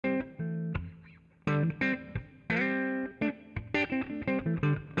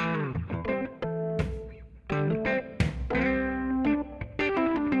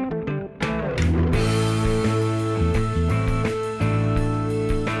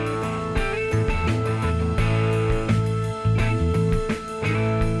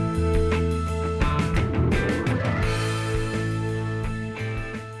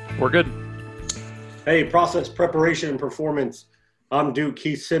We're good. Hey, Process Preparation and Performance. I'm Duke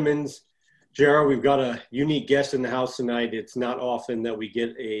Keith Simmons. JR, we've got a unique guest in the house tonight. It's not often that we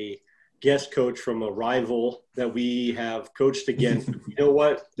get a guest coach from a rival that we have coached against. You know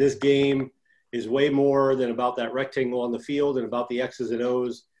what? This game is way more than about that rectangle on the field and about the X's and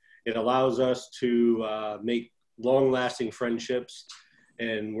O's. It allows us to make long-lasting friendships,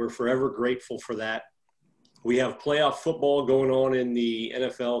 and we're forever grateful for that. We have playoff football going on in the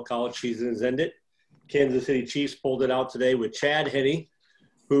NFL. College season has ended. Kansas City Chiefs pulled it out today with Chad Henne,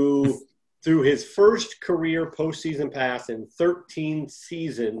 who threw his first career postseason pass in 13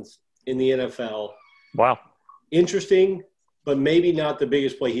 seasons in the NFL. Wow. Interesting, but maybe not the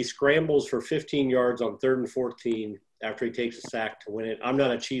biggest play. He scrambles for 15 yards on 3rd and 14 after he takes a sack to win it. I'm not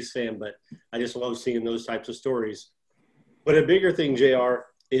a Chiefs fan, but I just love seeing those types of stories. But a bigger thing, JR,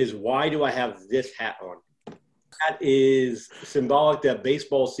 is why do I have this hat on? That is symbolic that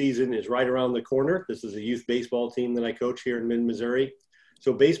baseball season is right around the corner. This is a youth baseball team that I coach here in mid-Missouri.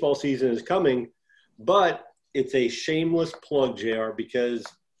 So baseball season is coming, but it's a shameless plug, JR, because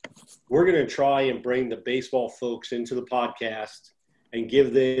we're going to try and bring the baseball folks into the podcast and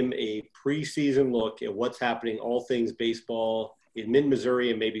give them a preseason look at what's happening, all things baseball in mid-Missouri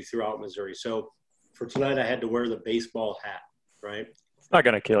and maybe throughout Missouri. So for tonight, I had to wear the baseball hat, right? It's not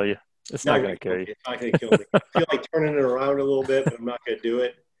going to kill you. It's not going to kill you. It's not going to kill me. I feel like turning it around a little bit, but I'm not going to do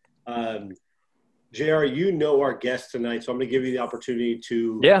it. JR, you know our guest tonight, so I'm going to give you the opportunity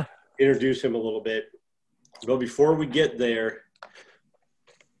to introduce him a little bit. But before we get there,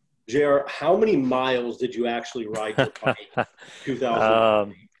 JR, how many miles did you actually ride your bike?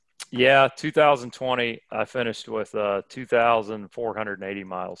 2020. 2020, I finished with 2,480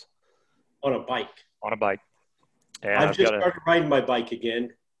 miles. On a bike? On a bike. And I've just started riding my bike again.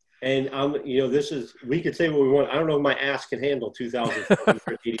 And we could say what we want. I don't know if my ass can handle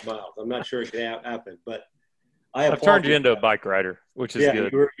 2,480 miles. I'm not sure it can happen, but I've turned you into a bike rider, which is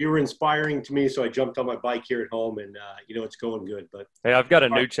good. You were inspiring to me, so I jumped on my bike here at home, and it's going good. But hey, I've got a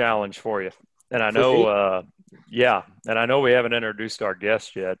new challenge for you, and I know, and I know we haven't introduced our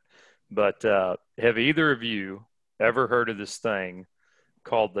guest yet, but have either of you ever heard of this thing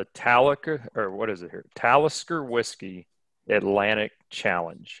called the Talisker Whiskey Atlantic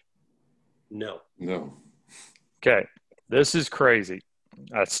Challenge? No. Okay. This is crazy.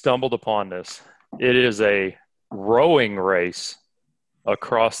 I stumbled upon this. It is a rowing race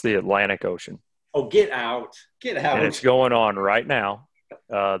across the Atlantic Ocean. Oh, get out. And it's going on right now.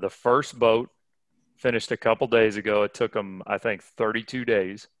 The first boat finished a couple days ago. It took them, I think, 32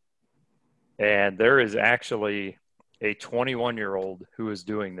 days. And there is actually a 21-year-old who is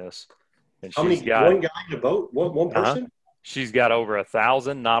doing this. And how many? One guy in a boat? One person? She's got over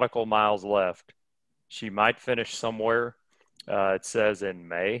 1,000 nautical miles left. She might finish somewhere. It says in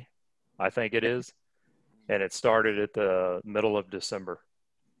May, I think it is. And it started at the middle of December.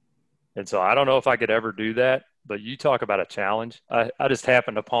 And so I don't know if I could ever do that, but you talk about a challenge. I just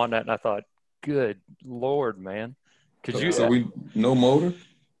happened upon that and I thought, good Lord, man. No motor?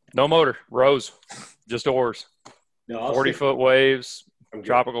 No motor, rows, just oars. 40-foot waves,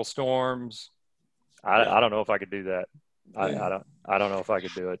 tropical storms. I don't know if I could do that. I don't know if I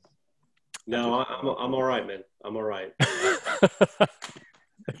could do it. No, I'm all right, man. I'm all right.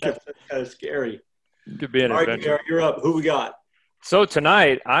 That's kind of scary. Could be an adventure. All right, you're up. Who we got? So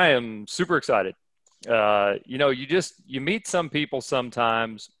tonight, I am super excited. You meet some people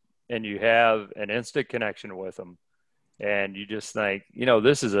sometimes, and you have an instant connection with them, and you just think,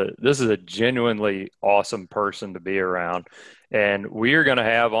 this is a genuinely awesome person to be around. And we are going to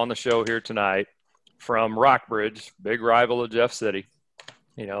have on the show here tonight from Rockbridge, big rival of Jeff City.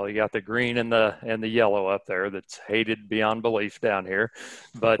 You got the green and the yellow up there that's hated beyond belief down here.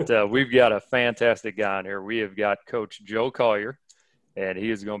 But we've got a fantastic guy in here. We have got Coach Joe Collier, and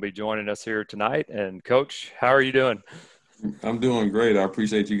he is going to be joining us here tonight. And, Coach, how are you doing? I'm doing great. I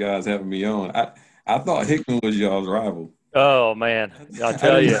appreciate you guys having me on. I thought Hickman was y'all's rival. Oh, man. I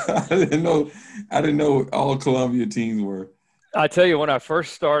tell you. I didn't know all Columbia teams were. I tell you, when I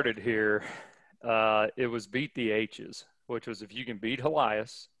first started here, it was beat the H's, which was if you can beat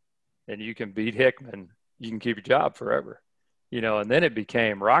Helias and you can beat Hickman, you can keep your job forever. And then it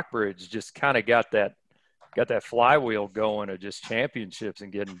became Rockbridge just kind of got that flywheel going of just championships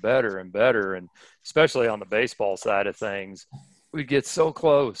and getting better and better. And especially on the baseball side of things, we get so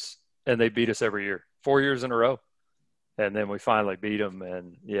close and they beat us every year, 4 years in a row. And then we finally beat them.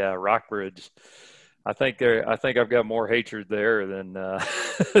 And Rockbridge, I think I've got more hatred there than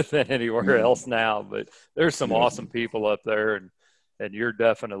anywhere else now. But there's some awesome people up there, and you're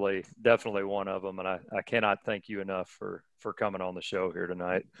definitely one of them. And I cannot thank you enough for coming on the show here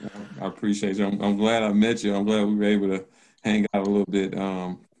tonight. I appreciate you. I'm glad I met you. I'm glad we were able to hang out a little bit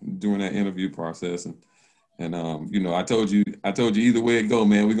during that interview process. And I told you either way it go,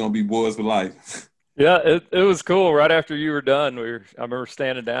 man, we're gonna be boys for life. Yeah, it was cool. Right after you were done, I remember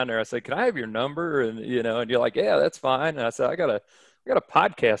standing down there. I said, "Can I have your number?" And and you're like, "Yeah, that's fine." And I said, I got a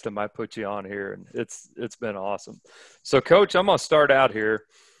podcast I might put you on here, and it's been awesome. So, Coach, I'm gonna start out here,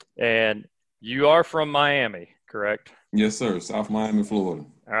 and you are from Miami, correct? Yes, sir. South Miami, Florida.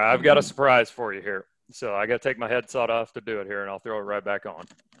 All right, I've got a surprise for you here. So I got to take my headset off to do it here, and I'll throw it right back on.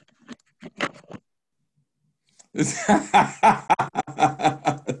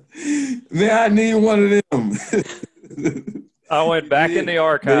 Man, I need one of them. I went back in the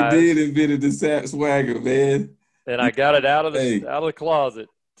archives. They did invented the swagger, man. And I got it out of the closet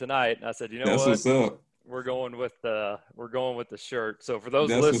tonight. And I said, That's what's up. We're going with the shirt. So for those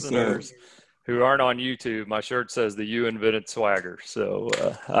listeners who aren't on YouTube, my shirt says the "You Invented Swagger." So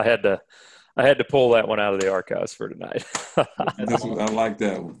I had to pull that one out of the archives for tonight. I like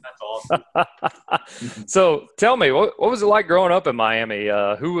that one. That's awesome. So tell me, what was it like growing up in Miami?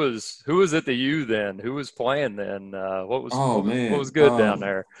 Who was at the U then? Who was playing then? What was good down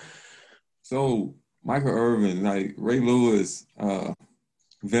there? So Michael Irvin, like Ray Lewis,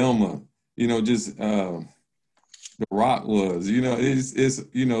 Velma, just The Rock was, it's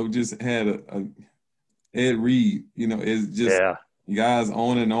just had a Ed Reed, it's just guys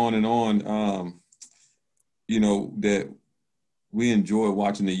on and on and on, that we enjoy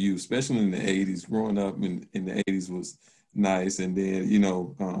watching the youth, especially in the 80s. Growing up in the 80s was nice. And then,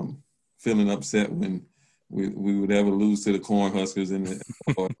 feeling upset when we would ever lose to the Cornhuskers in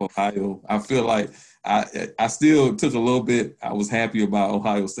Ohio. I feel like I still took a little bit. I was happy about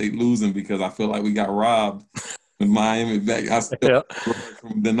Ohio State losing because I feel like we got robbed in Miami back. I still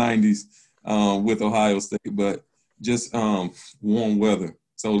from the 90s with Ohio State, but just warm weather.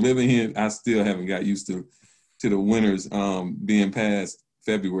 So living here, I still haven't got used to the winters being past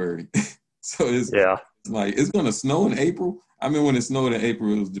February. So it's like it's gonna snow in April. I mean, when it snowed in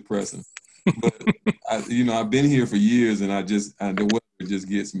April, it was depressing. But I've been here for years, and the weather just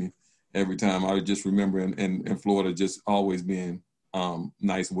gets me every time. I just remember in Florida just always being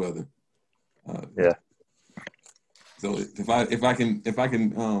nice weather. So if I can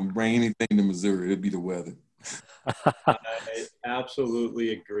bring anything to Missouri, it'd be the weather. I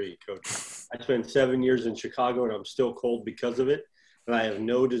absolutely agree, Coach. I spent 7 years in Chicago, and I'm still cold because of it. And I have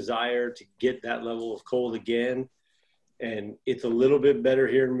no desire to get that level of cold again. And it's a little bit better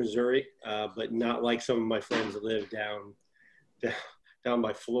here in Missouri, but not like some of my friends that live down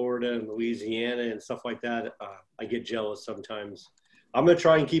by Florida and Louisiana and stuff like that. I get jealous sometimes. I'm going to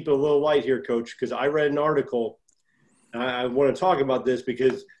try and keep it a little light here, Coach, because I read an article. I want to talk about this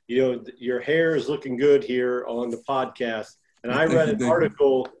because, your hair is looking good here on the podcast. And I read an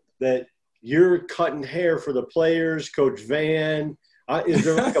article that you're cutting hair for the players, Coach Van. Is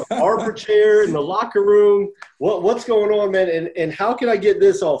there like a barber chair in the locker room? What's going on, man? And how can I get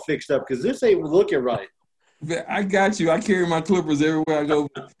this all fixed up? Because this ain't looking right. I got you. I carry my clippers everywhere I go.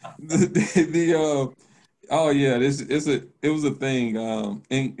 It was a thing.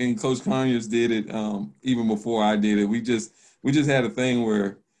 And Coach Conyers did it even before I did it. We just had a thing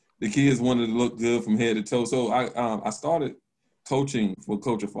where the kids wanted to look good from head to toe. So I started coaching for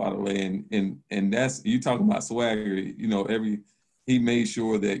Coach Afadale, and that's, you talking about swagger. He made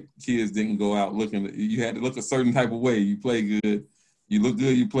sure that kids didn't go out looking. You had to look a certain type of way. You play good, you look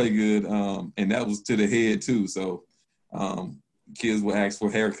good, you play good, and that was to the head too. So kids would ask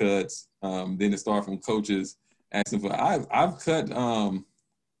for haircuts. Then it started from coaches asking for. I've cut a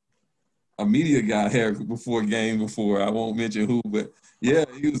media guy hair before game before. I won't mention who, but yeah,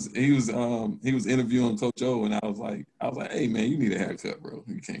 he was interviewing Coach O, and I was like, hey man, you need a haircut, bro.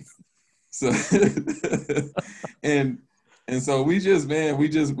 You can't. So and so we just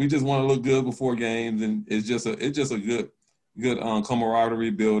want to look good before games, and it's just a good camaraderie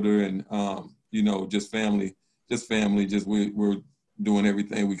builder, and just family. We're doing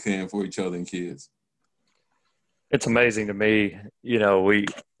everything we can for each other and kids. It's amazing to me.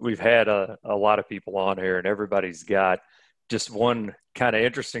 We've had a lot of people on here, and everybody's got just one kind of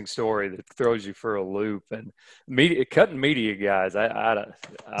interesting story that throws you for a loop. And cutting media guys, I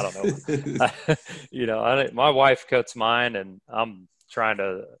don't know. My wife cuts mine, and I'm trying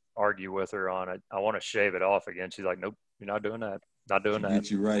to argue with her on it. I want to shave it off again. She's like, "Nope, you're not doing that. Not doing that."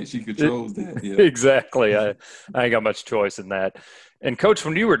 Get you right. She controls that. Yeah. Exactly. I ain't got much choice in that. And Coach,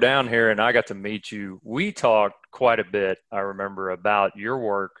 when you were down here and I got to meet you, we talked quite a bit, I remember, about your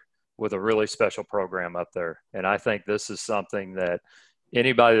work with a really special program up there. And I think this is something that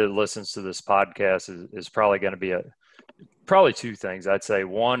anybody that listens to this podcast is probably going to be probably two things. I'd say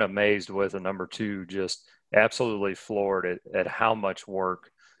one, amazed with, and number two, just absolutely floored at how much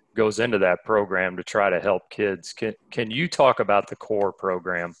work goes into that program to try to help kids. Can you talk about the core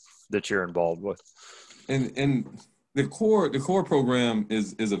program that you're involved with? And the core program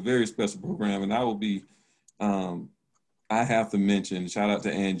is a very special program, and I will be I have to mention, shout out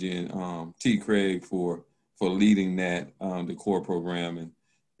to Angie and T. Craig for leading that the core program,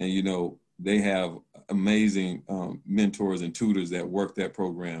 and you know, they have amazing mentors and tutors that work that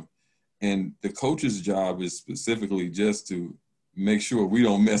program, and the coach's job is specifically just to make sure we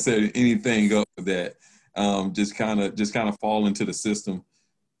don't mess anything up that just kind of fall into the system.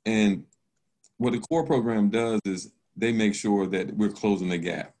 And what the core program does is they make sure that we're closing the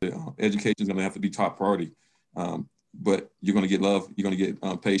gap. Education is going to have to be top priority, but you're going to get love, you're going to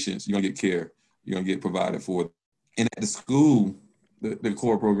get patience, you're going to get care, you're going to get provided for. And at the school, the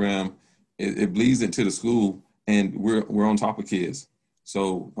core program, it bleeds into the school, and we're on top of kids.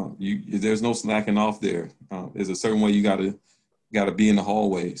 So there's no slacking off there. There's a certain way you got to be in the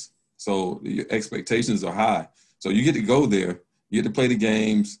hallways. So your expectations are high. So you get to go there, you get to play the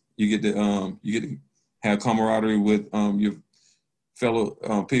games, you get to have camaraderie with your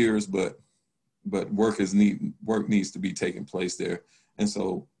fellow peers, but work needs to be taking place there. And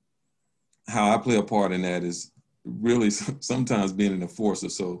so how I play a part in that is really sometimes being an enforcer.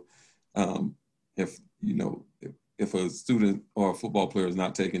 So if a student or a football player is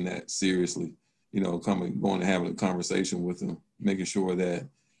not taking that seriously, you know, going and having a conversation with them, making sure that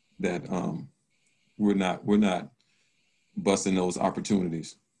we're not busting those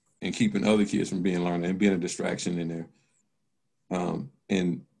opportunities and keeping other kids from being learning and being a distraction in there,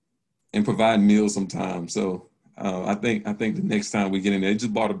 and providing meals sometimes. So I think the next time we get in there, I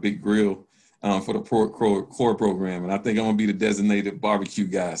just bought a big grill for the core program, and I think I'm gonna be the designated barbecue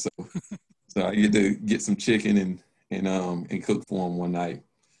guy. So I get to get some chicken and cook for them one night.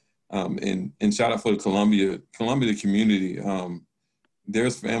 And shout out for the Columbia community.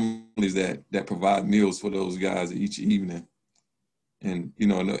 There's families that provide meals for those guys each evening. And, you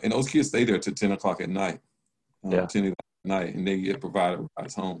know, and those kids stay there till 10 o'clock at night, 10 o'clock at night, and they get provided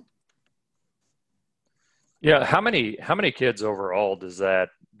rides home. Yeah. How many kids overall does that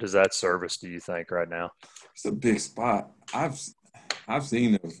service, do you think, right now? It's a big spot. I've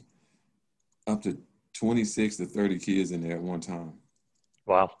seen up to 26 to 30 kids in there at one time.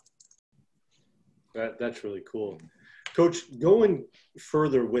 Wow. That's really cool. Coach, going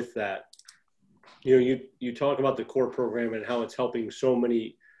further with that, you know, you talk about the core program and how it's helping so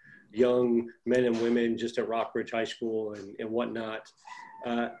many young men and women just at Rockbridge High School and whatnot.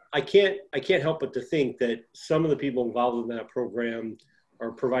 I can't help but to think that some of the people involved in that program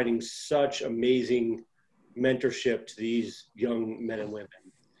are providing such amazing mentorship to these young men and women.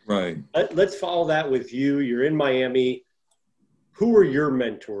 Right. Let's follow that with you. You're in Miami. Who are your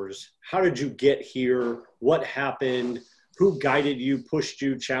mentors? How did you get here? What happened? Who guided you, pushed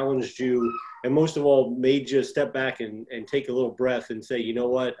you, challenged you, and most of all, made you step back and take a little breath and say, you know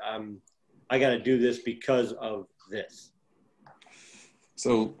what, I got to do this because of this?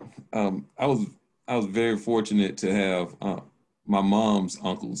 So I was very fortunate to have my mom's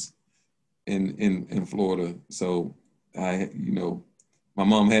uncles in Florida. So my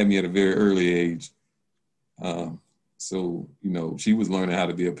mom had me at a very early age. So, you know, she was learning how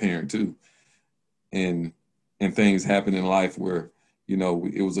to be a parent too. And things happened in life where, you know,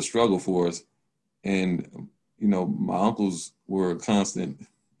 it was a struggle for us. And, you know, my uncles were constant,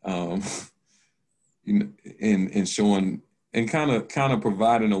 in showing and kind of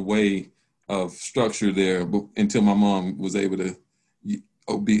providing a way of structure there until my mom was able to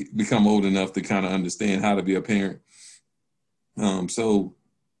become old enough to kind of understand how to be a parent. So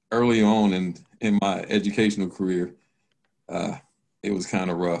early on in my educational career, it was kind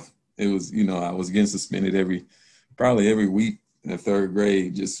of rough. It was, you know, I was getting suspended probably every week in the third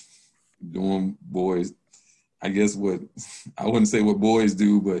grade, just doing boys. I guess I wouldn't say what boys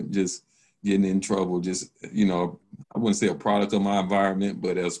do, but just getting in trouble. Just, you know, I wouldn't say a product of my environment,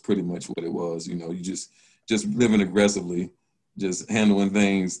 but that's pretty much what it was. You know, you just living aggressively, just handling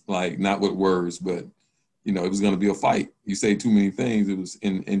things like not with words, but, you know, it was going to be a fight. You say too many things. It was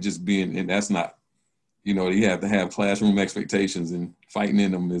and that's not, you know, you have to have classroom expectations, and fighting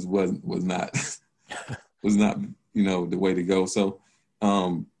in them was not you know, the way to go. So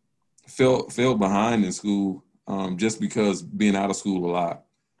fell behind in school just because being out of school a lot.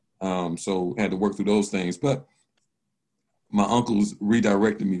 So had to work through those things. But my uncles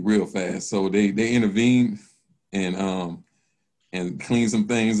redirected me real fast. So they intervened, and and clean some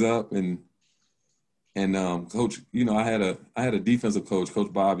things up. And coach, I had a defensive coach,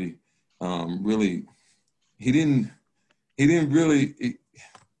 Coach Bobby. Really, he didn't really.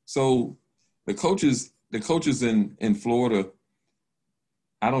 So the coaches in Florida,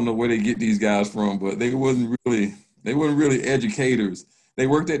 I don't know where they get these guys from, but they weren't really educators. They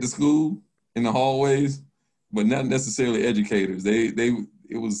worked at the school in the hallways, but not necessarily educators. They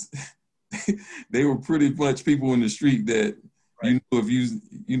were pretty much people in the street that if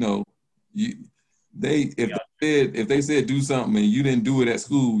they said do something and you didn't do it at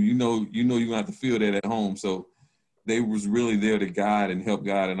school, you're gonna have to feel that at home. So they was really there to guide and help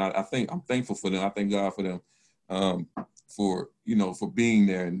guide, and I think I'm thankful for them. I thank God for them for being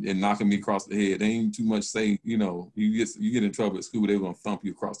there and knocking me across the head. They ain't too much say, you get in trouble at school, they're gonna thump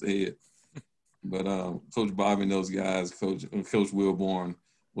you across the head. But Coach Bobby and those guys, Coach Wilborn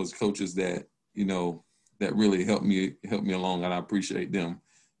was coaches that that really helped me along, and I appreciate them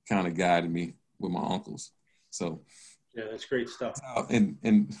kind of guiding me with my uncles. So yeah, that's great stuff.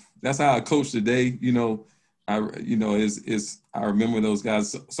 And that's how I coach today. I remember those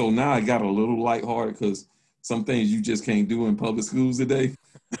guys. So now I got a little lighthearted because some things you just can't do in public schools today.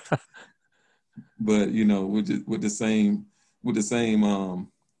 But with the same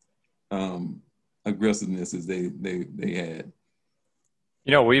aggressiveness as they had.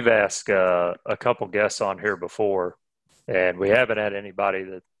 We've asked a couple guests on here before, and we haven't had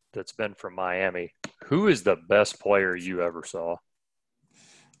anybody that's been from Miami. Who is the best player you ever saw?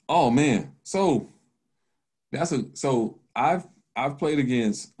 Oh man, so I've played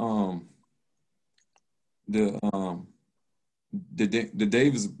against the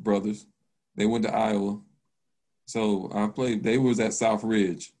Davis brothers. They went to Iowa, so they was at South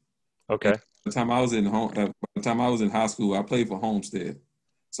Ridge. Okay. By the time I was in high school, I played for Homestead.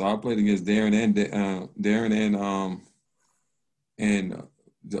 So I played against Darren and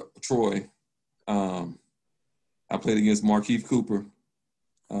Troy. I played against Markeith Cooper.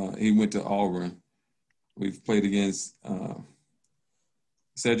 He went to Auburn. We've played against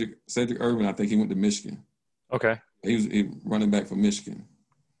Cedric Irvin. I think he went to Michigan. Okay. He was running back for Michigan.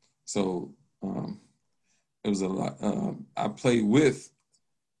 So it was a lot. I played with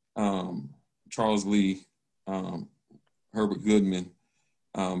Charles Lee, Herbert Goodman.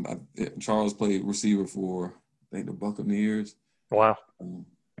 Charles played receiver for, I think, the Buccaneers. Wow. And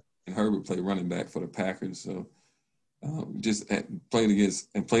Herbert played running back for the Packers. So just played against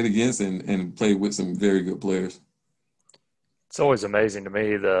and played with some very good players. It's always amazing to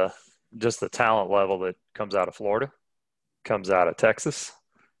me the talent level that comes out of Florida, comes out of Texas,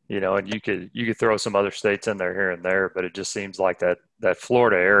 and you could throw some other states in there here and there, but it just seems like that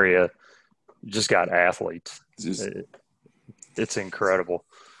Florida area just got athletes. It's incredible.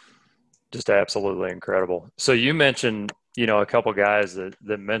 Just absolutely incredible. So you mentioned, a couple guys that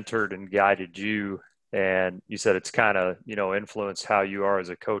mentored and guided you, and you said it's kind of, influenced how you are as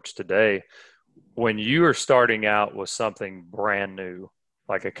a coach today. When you are starting out with something brand new,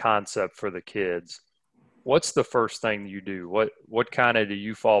 like a concept for the kids, what's the first thing you do? What kind of do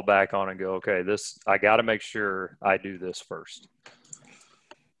you fall back on and go, okay, I got to make sure I do this first?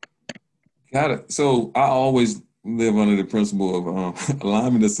 Got it. So I always live under the principle of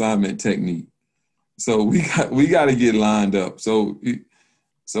alignment assignment technique. So we got to get lined up. So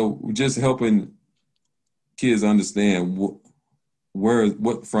just helping kids understand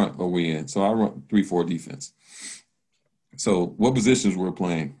what front are we in. So I run 3-4 defense. So what positions we're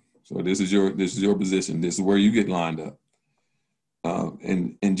playing. So this is your position. This is where you get lined up,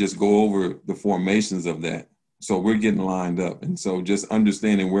 and just go over the formations of that. So we're getting lined up, and so just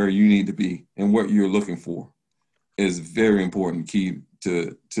understanding where you need to be and what you're looking for is very important key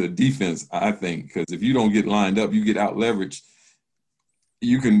to defense, I think, because if you don't get lined up, you get out leveraged.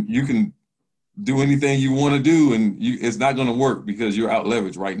 You can do anything you want to do, and it's not going to work because you're out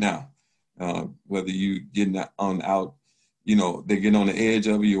leveraged right now. Whether you getting out, they're getting on the edge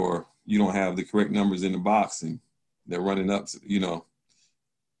of you, or you don't have the correct numbers in the box and they're running up,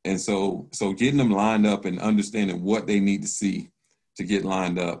 And so getting them lined up and understanding what they need to see to get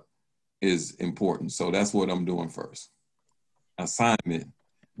lined up is important. So that's what I'm doing first. Assignment.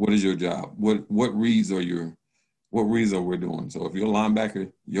 What is your job? What reads are we doing? So if you're a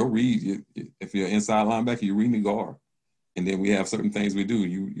linebacker, your read, if you're an inside linebacker, you're reading the guard. And then we have certain things we do.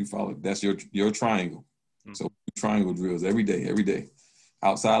 You follow. That's your triangle. Mm-hmm. So triangle drills every day.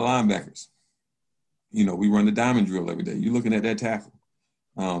 Outside linebackers, we run the diamond drill every day. You're looking at that tackle.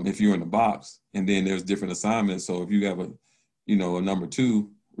 If you're in the box, and then there's different assignments. So if you have a number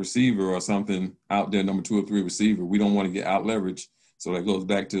 2 receiver or something out there, number 2 or 3 receiver, we don't want to get out leveraged. So that goes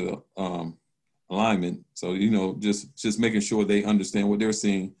back to linemen. So, just making sure they understand what they're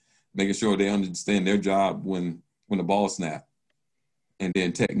seeing, making sure they understand their job when the ball snap, and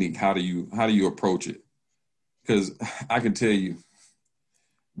then technique. How do you approach it? Because I can tell you,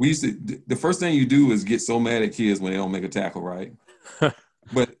 the first thing you do is get so mad at kids when they don't make a tackle, right?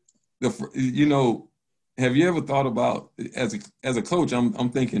 But have you ever thought about, as a coach? I'm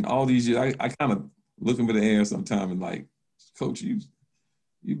thinking all these years, I kind of look into the air sometimes and like, Coach, you've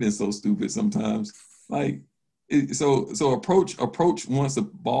been so stupid sometimes. Like, so approach once the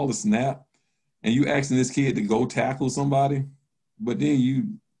ball is snapped, and you asking this kid to go tackle somebody, but then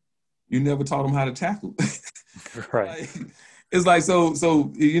you never taught him how to tackle. Right. It's like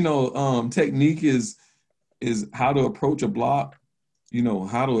technique is how to approach a block,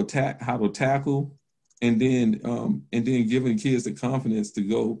 how to attack, how to tackle, and then giving kids the confidence to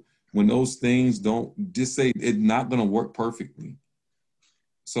go when those things don't, just say it's not going to work perfectly.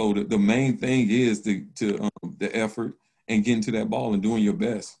 So the main thing is the effort and getting to that ball and doing your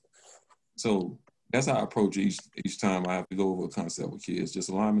best. So that's how I approach each time I have to go over a concept with kids, just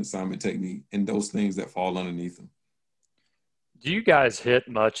alignment, assignment, technique, and those things that fall underneath them. Do you guys hit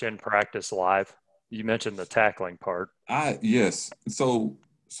much in practice live? You mentioned the tackling part. Yes. So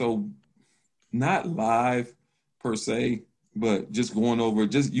not live per se, but just going over,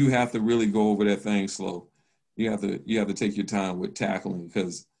 you have to really go over that thing slow. You have to take your time with tackling,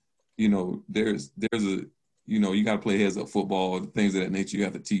 because, there's a, you got to play heads up football, things of that nature. You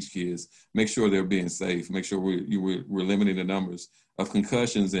have to teach kids, make sure they're being safe, make sure we're limiting the numbers of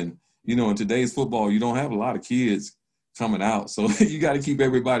concussions. And, in today's football, you don't have a lot of kids coming out. So you got to keep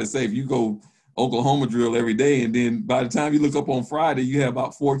everybody safe. You go Oklahoma drill every day, and then by the time you look up on Friday, you have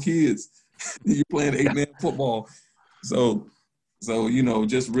about 4 kids. You're playing 8-man football. So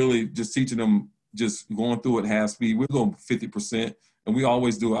just teaching them, just going through it half speed. We're going 50%, and I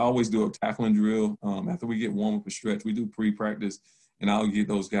always do a tackling drill. After we get warm up and stretch, we do pre-practice, and I'll get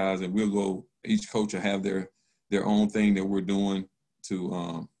those guys, and we'll go. Each coach will have their own thing that we're doing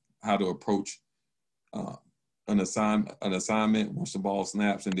to how to approach an assignment once the ball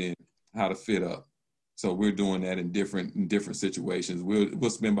snaps, and then how to fit up. So we're doing that in different situations. We'll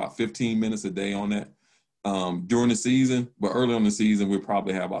spend about 15 minutes a day on that during the season, but early on the season we'll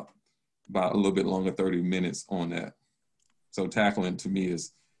probably have about a little bit longer, 30 minutes on that. So tackling to me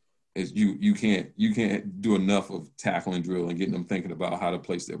is you can't do enough of tackling drill and getting them thinking about how to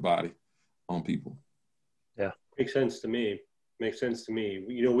place their body on people. Yeah, makes sense to me.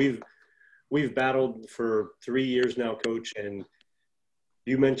 We've battled for 3 years now, Coach, and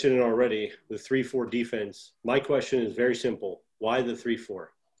you mentioned it already, the 3-4 defense. My question is very simple. Why the 3-4?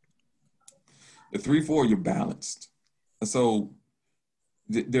 The 3-4, you're balanced. So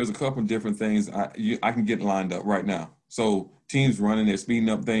there's a couple of different things. I can get lined up right now. So teams running, they're speeding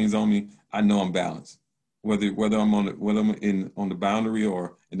up things on me. I know I'm balanced. Whether I'm on the boundary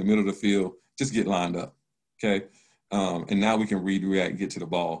or in the middle of the field, just get lined up. Okay. And now we can redirect, get to the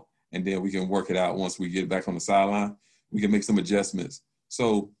ball, and then we can work it out once we get back on the sideline. We can make some adjustments.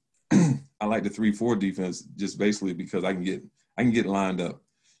 So I like the 3-4 defense just basically because I can get lined up.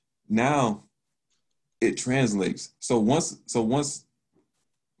 Now it translates. So once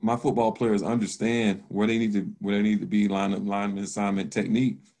my football players understand where they need to be, line up, lineman assignment,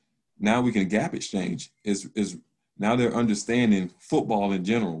 technique, now we can gap exchange. Is now they're understanding football in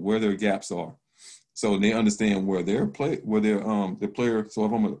general, where their gaps are. So they understand where their player. So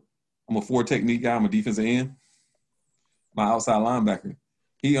if I'm a 4 technique guy, I'm a defensive end. My outside linebacker,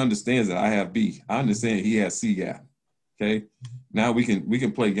 he understands that I have B. I understand he has C gap. Okay. Now we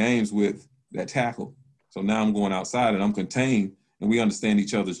can play games with that tackle. So now I'm going outside and I'm contained, and we understand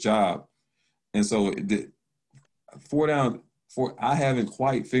each other's job. And so the 4 down, I haven't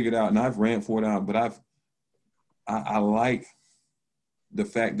quite figured out, and I've ran 4 down, but I like the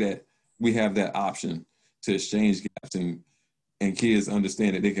fact that we have that option to exchange gaps, and kids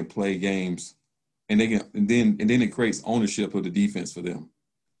understand that they can play games, and then it creates ownership of the defense for them.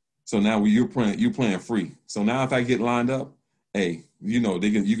 So now you're playing free. So now if I get lined up, hey, you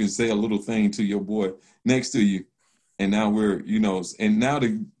can say a little thing to your boy next to you, and now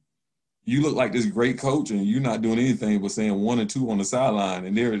you look like this great coach, and you're not doing anything but saying 1 or 2 on the sideline,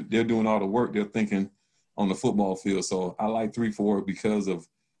 and they're doing all the work. They're thinking on the football field. So I like 3-4 because of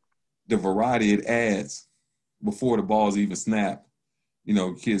the variety it adds before the ball's even snapped.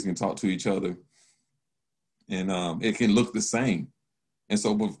 Kids can talk to each other, and it can look the same. And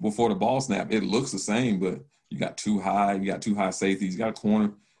so before the ball snap, it looks the same, but you got 2 high safeties, you got a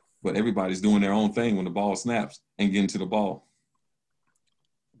corner, but everybody's doing their own thing when the ball snaps and getting to the ball.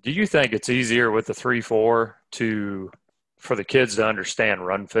 Do you think it's easier with the 3-4 for the kids to understand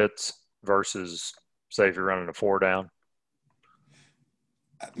run fits versus, say, if you're running a 4 down?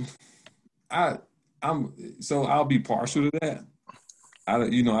 I'll be partial to that.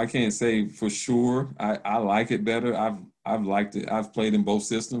 I can't say for sure. I like it better. I've liked it. I've played in both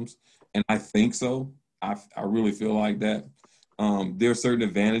systems, and I think so. I really feel like that. There are certain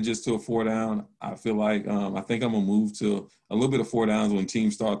advantages to a 4 down. I feel like I think I'm gonna move to a little bit of 4 downs when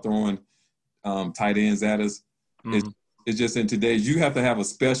teams start throwing tight ends at us. Mm-hmm. It's just in today's, you have to have a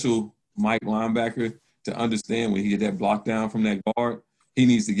special Mike linebacker to understand when he get that block down from that guard, he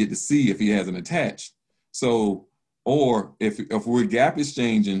needs to get to see if he hasn't attached. So, or if we're gap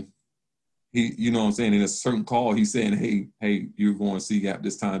exchanging, he, you know what I'm saying, in a certain call, he's saying, hey, you're going C gap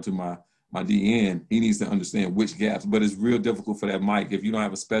this time to my DN. He needs to understand which gaps, but it's real difficult for that Mike if you don't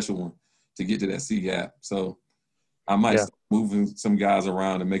have a special one to get to that C gap. So I might start moving some guys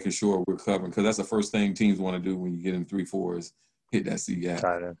around and making sure we're covering, because that's the first thing teams want to do when you get in 3-4 is hit that C gap.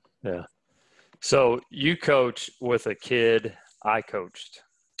 Tight end. Yeah. So you coach with a kid I coached,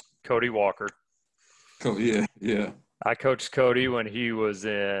 Cody Walker. Yeah. I coached Cody when he was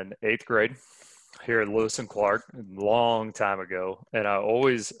in 8th grade here at Lewis and Clark a long time ago. And I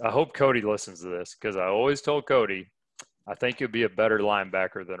hope Cody listens to this, because I always told Cody, I think you'll be a better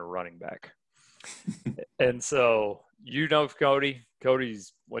linebacker than a running back. And so, Cody.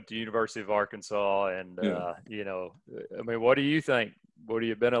 Cody's went to University of Arkansas, and what do you think? Would he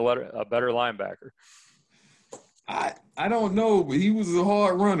have been a better linebacker? I don't know, but he was a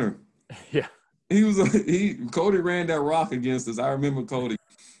hard runner. Yeah, Cody ran that rock against us. I remember Cody.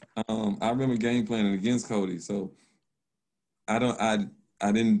 I remember game planning against Cody. So I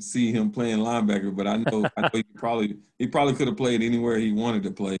didn't see him playing linebacker, but I know he probably could have played anywhere he wanted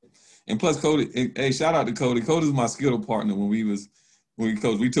to play. And plus, Cody, hey, shout out to Cody. Cody's my Skittle partner when we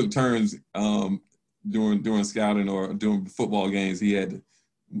coached. We took turns during scouting or during football games.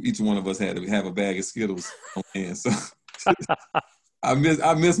 Each one of us had to have a bag of Skittles on hand. So I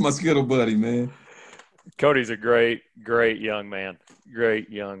miss my Skittle buddy, man. Cody's a great young man. Great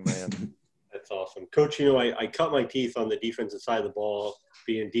young man. That's awesome. Coach, I cut my teeth on the defensive side of the ball,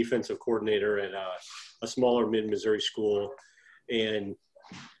 being defensive coordinator at a smaller mid-Missouri school. And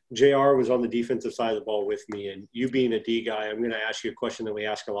JR was on the defensive side of the ball with me. And you being a D guy, I'm going to ask you a question that we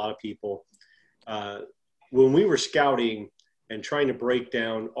ask a lot of people. When we were scouting and trying to break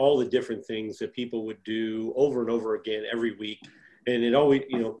down all the different things that people would do over and over again every week, and it always,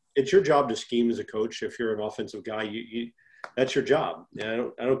 it's your job to scheme as a coach. If you're an offensive guy, that's your job.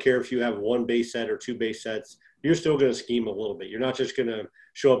 And I don't care if you have one base set or two base sets. You're still going to scheme a little bit. You're not just going to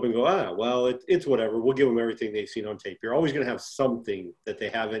show up and go, well, it's whatever. We'll give them everything they've seen on tape. You're always going to have something that they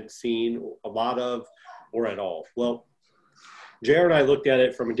haven't seen a lot of or at all. Well, JR and I looked at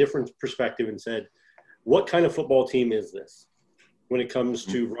it from a different perspective and said, what kind of football team is this when it comes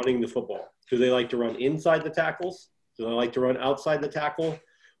to running the football? Do they like to run inside the tackles? Do they like to run outside the tackle?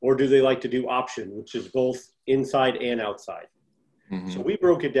 Or do they like to do option, which is both inside and outside? Mm-hmm. So we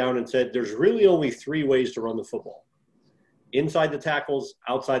broke it down and said there's really only 3 ways to run the football: inside the tackles,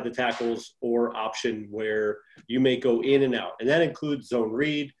 outside the tackles, or option, where you may go in and out. And that includes zone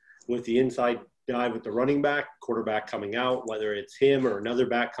read with the inside dive with the running back, quarterback coming out, whether it's him or another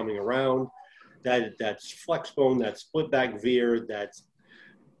back coming around. That's flex bone, that's split back veer, that's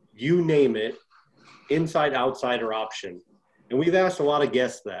you name it, inside, outside, or option. And we've asked a lot of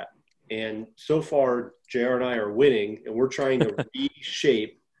guests that. And so far, JR and I are winning, and we're trying to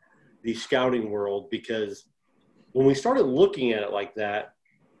reshape the scouting world, because when we started looking at it like that,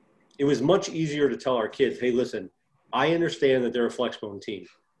 it was much easier to tell our kids, hey, listen, I understand that they're a flex bone team,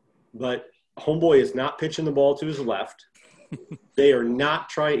 but homeboy is not pitching the ball to his left. They are not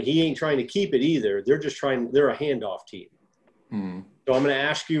trying – he ain't trying to keep it either. They're just trying – they're a handoff team. Mm. So I'm going to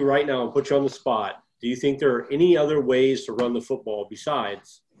ask you right now and put you on the spot. Do you think there are any other ways to run the football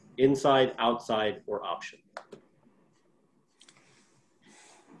besides inside, outside, or option?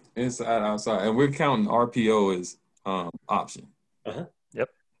 Inside, outside. And we're counting RPO as option. Uh-huh. Yep.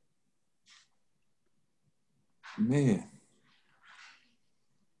 Man.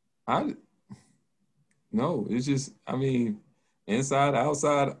 No, it's just, inside,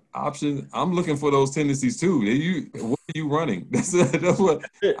 outside, option. I'm looking for those tendencies too. What are you running? That's what,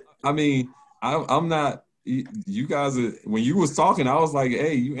 I'm not, you guys are, when you was talking, I was like,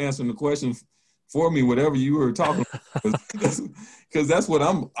 hey, you answering the question for me, whatever you were talking about. Because that's what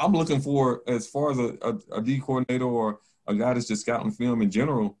I'm looking for as far as a D coordinator or a guy that's just scouting film in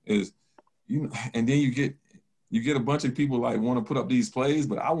general is, and then you get a bunch of people like want to put up these plays,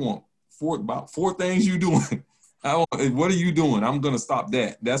 but I want about 4 things you doing. What are you doing? I'm going to stop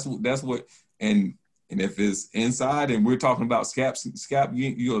that. That's what, and And if it's inside, and we're talking about your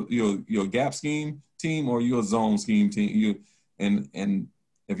gap scheme team or your zone scheme team, and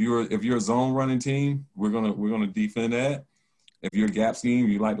if you're a zone running team, we're gonna defend that. If you're a gap scheme,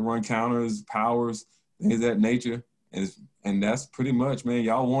 you like to run counters, powers, things of that nature, and that's pretty much, man.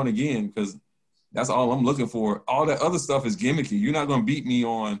 Y'all won again because that's all I'm looking for. All that other stuff is gimmicky. You're not gonna beat me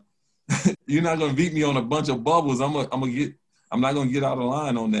on. You're not gonna beat me on a bunch of bubbles. I'm not gonna get out of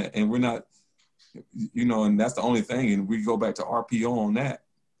line on that, and we're not. And that's the only thing, and we go back to RPO on that.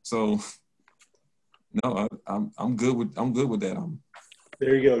 So, no, I'm good with that.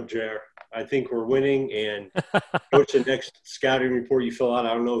 There you go, Jer. I think we're winning, and Coach, the next scouting report you fill out,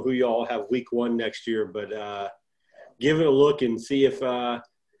 I don't know who you all have week 1 next year, but give it a look and see if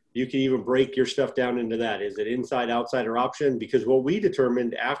you can even break your stuff down into that. Is it inside, outside, or option? Because what we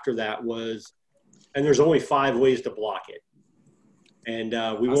determined after that was, and there's only 5 ways to block it. And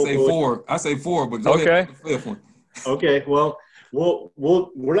we won't say 4. I say 4, but go ahead with the 5th one. Okay, well,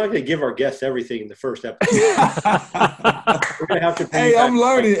 we're not going to give our guests everything in the first episode. We're going to have to. Hey, I'm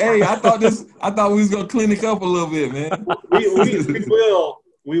learning. Hey, I thought we was going to clinic up a little bit, man.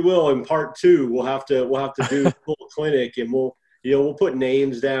 We will in part 2. We'll have to do a full clinic, and we'll put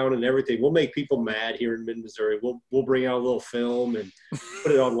names down and everything. We'll make people mad here in Mid-Missouri. We'll bring out a little film and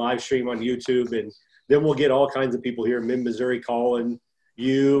put it on live stream on YouTube, and then we'll get all kinds of people here in Mid-Missouri calling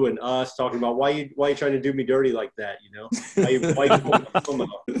you and us, talking about why you trying to do me dirty like that,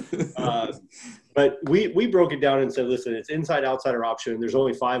 but we broke it down and said, listen, it's inside, outside, or option. There's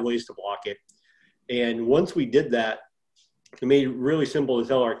only 5 ways to block it. And once we did that, it made it really simple to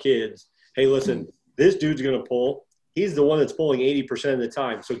tell our kids, hey, listen, this dude's going to pull. He's the one that's pulling 80% of the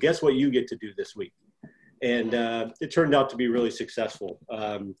time. So guess what you get to do this week? And it turned out to be really successful.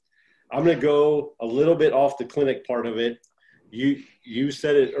 I'm going to go a little bit off the clinic part of it. You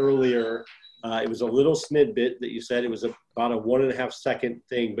said it earlier. It was a little snidbit that you said. It was about a 1.5 second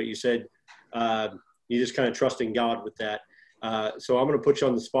thing, but you said you just kind of trust in God with that. So I'm going to put you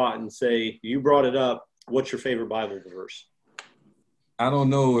on the spot and say, you brought it up. What's your favorite Bible verse? I don't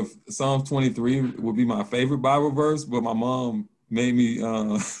know if Psalms 23 would be my favorite Bible verse, but my mom made me.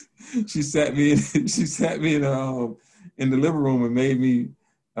 She sat me in the living room and made me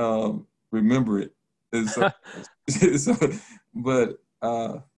remember it. But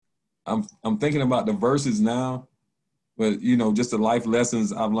I'm thinking about the verses now, but just the life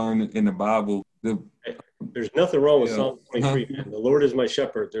lessons I've learned in the Bible. There's nothing wrong with Psalm 23. Man. The Lord is my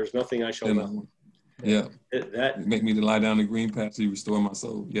shepherd. There's nothing I shall not. Yeah. That make me to lie down in green pasture, restore my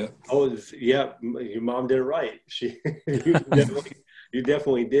soul. Yeah. Oh, yeah. Your mom did it right. You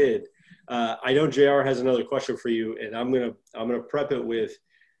definitely did. I know JR has another question for you, and I'm gonna prep it with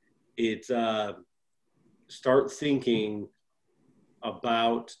it's start thinking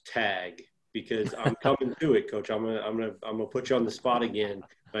about tag, because I'm coming to it, Coach. I'm gonna put you on the spot again.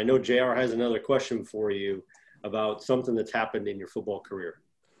 I know JR has another question for you about something that's happened in your football career.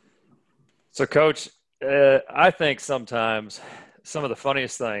 So, Coach, I think sometimes some of the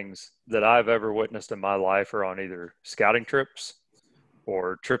funniest things that I've ever witnessed in my life are on either scouting trips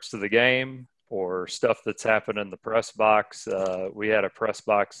or trips to the game or stuff that's happened in the press box. We had a press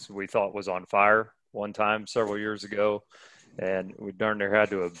box we thought was on fire one time several years ago, and we darn near had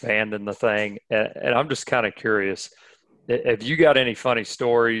to abandon the thing. And I'm just kind of curious, have you got any funny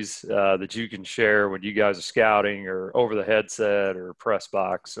stories that you can share when you guys are scouting or over the headset or press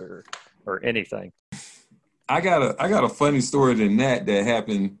box or anything? I got a funny story than that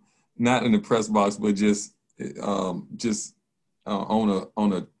happened not in the press box, but just on a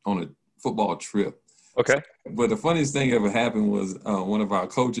football trip. Okay. But the funniest thing ever happened was one of our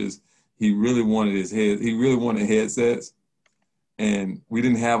coaches. He really wanted headsets, and we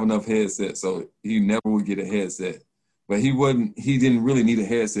didn't have enough headsets, so he never would get a headset. But he didn't really need a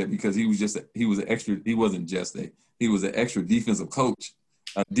headset because he was an extra defensive coach.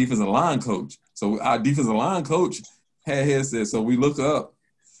 A defensive line coach. So our defensive line coach had headsets. So we look up,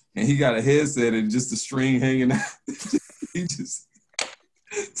 and he got a headset and just a string hanging out. It's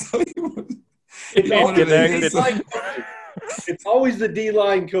always the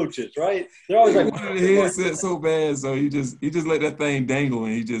D-line coaches, right? They're always like, wanted the headset so bad, so he just let that thing dangle,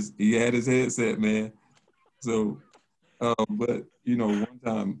 and he had his headset, man. So, but one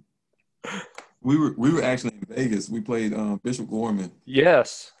time. We were actually in Vegas. We played Bishop Gorman.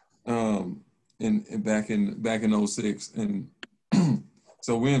 Yes. Back in 06, and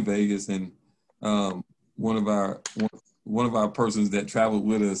so we're in Vegas, and one of our persons that traveled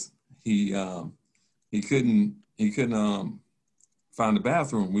with us, he couldn't find the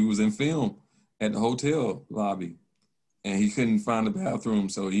bathroom. We was in film at the hotel lobby, and he couldn't find the bathroom,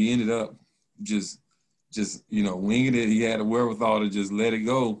 so he ended up just just, winging it. He had the wherewithal to just let it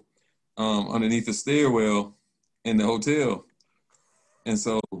go underneath the stairwell in the hotel. And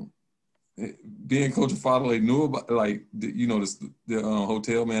so being Coach Afadele knew about, the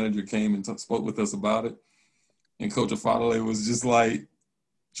hotel manager came and spoke with us about it. And Coach Afadele was just like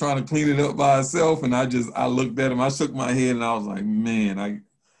trying to clean it up by himself. And I looked at him, I shook my head, and I was like, man,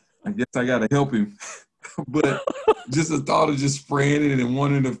 I guess I got to help him. But just the thought of just spraying it and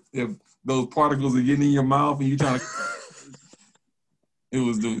wondering if those particles are getting in your mouth and you trying to,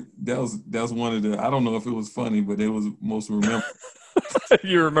 that was one of the, I don't know if it was funny, but it was most remembered.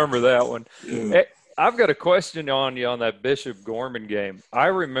 You remember that one. Yeah. Hey, I've got a question on you on that Bishop Gorman game. I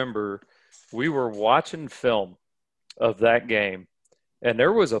remember we were watching film of that game, and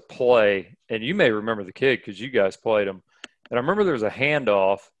there was a play, and you may remember the kid because you guys played him. And I remember there was a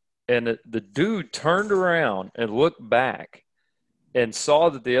handoff, and the dude turned around and looked back and saw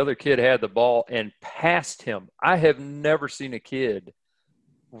that the other kid had the ball and passed him. I have never seen a kid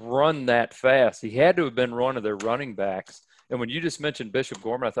run that fast. He had to have been one of their running backs. And when you just mentioned Bishop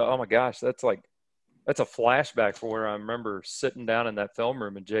Gorman, I thought, oh my gosh, that's a flashback for where I remember sitting down in that film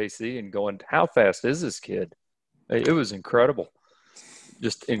room in JC and going, how fast is this kid? It was incredible.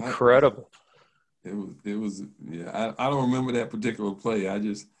 Just incredible. It was yeah. I don't remember that particular play.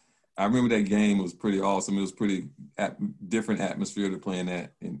 I remember that game was pretty awesome. It was pretty different atmosphere to playing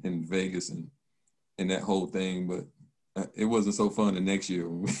that in Vegas and that whole thing. But it wasn't so fun the next year.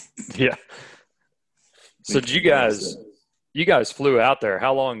 Yeah. So did you guys flew out there.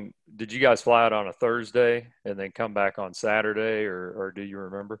 How long did you guys fly out on a Thursday and then come back on Saturday, or do you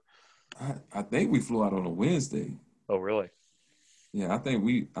remember? I think we flew out on a Wednesday. Oh, really? Yeah, I think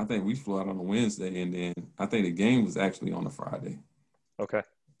we flew out on a Wednesday, and then I think the game was actually on a Friday. Okay.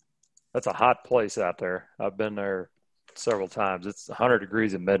 That's a hot place out there. I've been there several times. It's 100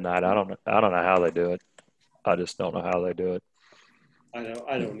 degrees at midnight. I don't know how they do it. I just don't know how they do it. I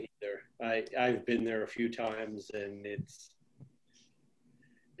don't either. I've been there a few times, and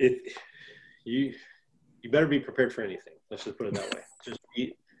you better be prepared for anything. Let's just put it that way. Just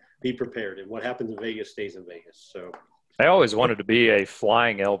be prepared, and what happens in Vegas stays in Vegas. So I always wanted to be a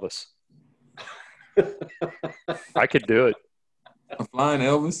flying Elvis. I could do it. A flying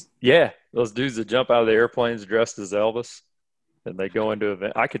Elvis? Yeah, those dudes that jump out of the airplanes dressed as Elvis, and they go into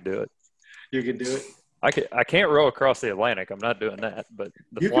event. I could do it. You could do it. I can't row across the Atlantic. I'm not doing that. But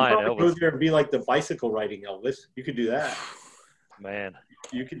the flying Elvis. You could go there and be like the bicycle riding Elvis. You could do that. Man,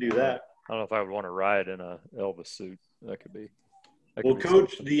 you could do that. I don't know if I would want to ride in a Elvis suit. That could be. Well,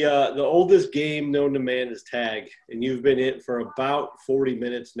 Coach, the oldest game known to man is tag, and you've been in for about 40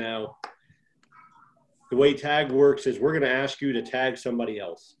 minutes now. The way tag works is we're going to ask you to tag somebody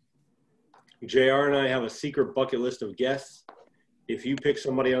else. JR and I have a secret bucket list of guests. If you pick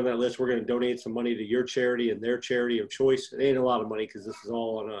somebody on that list, we're going to donate some money to your charity and their charity of choice. It ain't a lot of money because this is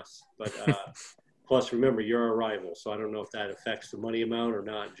all on us. But plus, remember, you're our rival, so I don't know if that affects the money amount or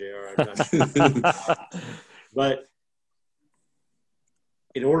not, JR. I'm not sure. But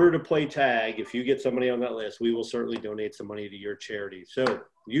in order to play tag, if you get somebody on that list, we will certainly donate some money to your charity. So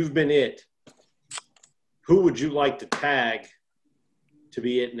you've been it. Who would you like to tag to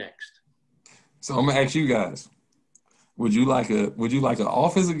be it next? So I'm gonna ask you guys: Would you like an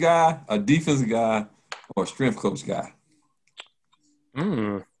offensive guy, a defensive guy, or a strength coach guy?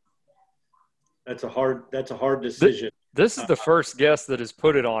 That's a hard decision. This is the first guest that has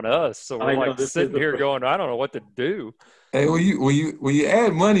put it on us, so we're sitting here going, I don't know what to do. Hey, when you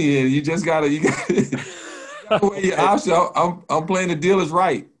add money in, you gotta weigh your option. I'm playing the deal is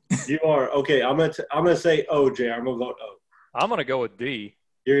right. You are okay. I'm gonna say O, JR. I'm gonna vote O. I'm gonna go with D.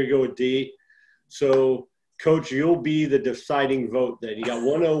 You're gonna go with D. So, Coach, you'll be the deciding vote. Then you got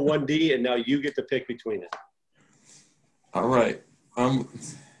 1 O, 1 D, and now you get to pick between it. All right.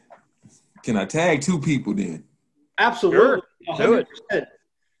 Can I tag two people then? Absolutely. Sure. Do it.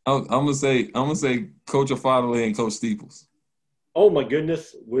 I'm gonna say Coach Afadele and Coach Steeples. Oh my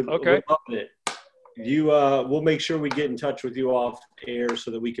goodness! We're loving it. We'll make sure we get in touch with you off air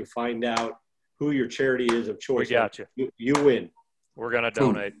so that we can find out who your charity is of choice. We got you. You win. We're gonna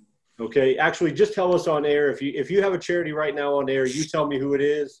donate. Okay. Actually, just tell us on air if you have a charity right now on air. You tell me who it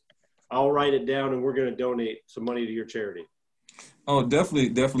is. I'll write it down, and we're gonna donate some money to your charity. Oh,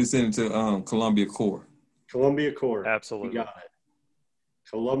 definitely send it to Columbia Core. Columbia Core. Absolutely. You got it.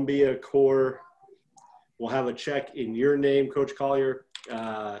 Columbia Core will have a check in your name, Coach Collier,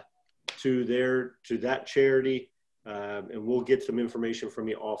 to that charity, and we'll get some information from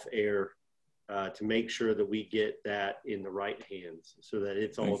you off air to make sure that we get that in the right hands so that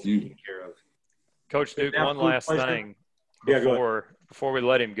it's all taken care of. Coach Duke, one last thing before we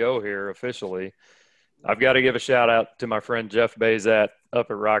let him go here officially. I've got to give a shout out to my friend Jeff Bazat up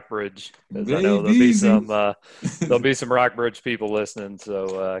at Rockbridge, because I know Baby. there'll be some Rockbridge people listening.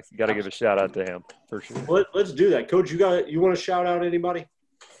 So got to give a shout out to him for sure. Let's do that, Coach. You want to shout out anybody?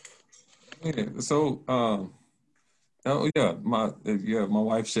 Yeah. So, my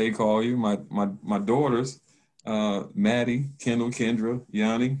wife Shay call you. My daughters, Maddie, Kendall, Kendra,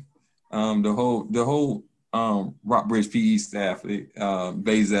 Yanni, the whole Rockbridge PE staff,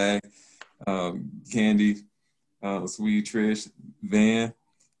 Bazak, Candy, Sweet Trish, Van,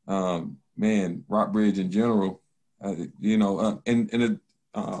 Rockbridge in general, and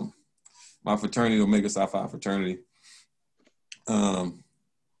my fraternity, Omega Psi Phi fraternity,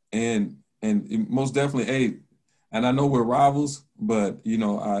 and most definitely, and I know we're rivals, but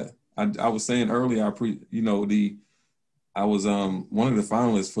I was saying earlier, I was one of the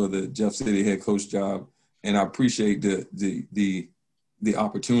finalists for the Jeff City head coach job, and I appreciate the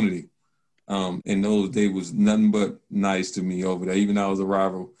opportunity. And those days was nothing but nice to me over there. Even though I was a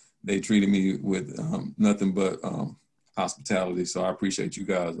rival, they treated me with nothing but hospitality. So I appreciate you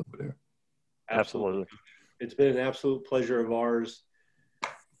guys over there. Absolutely. It's been an absolute pleasure of ours.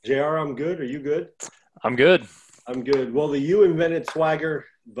 JR, I'm good. Are you good? I'm good. I'm good. Well, the U invented swagger,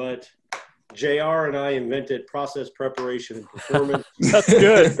 but JR and I invented process preparation and performance. That's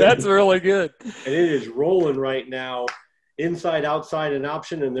good. That's really good. And it is rolling right now. Inside, outside, and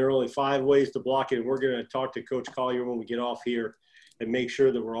option, and there are only 5 ways to block it. And we're going to talk to Coach Collier when we get off here and make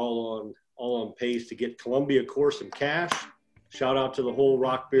sure that we're all on pace to get Columbia course and cash. Shout out to the whole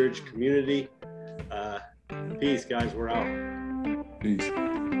Rockbridge community. Peace, guys. We're out. Peace.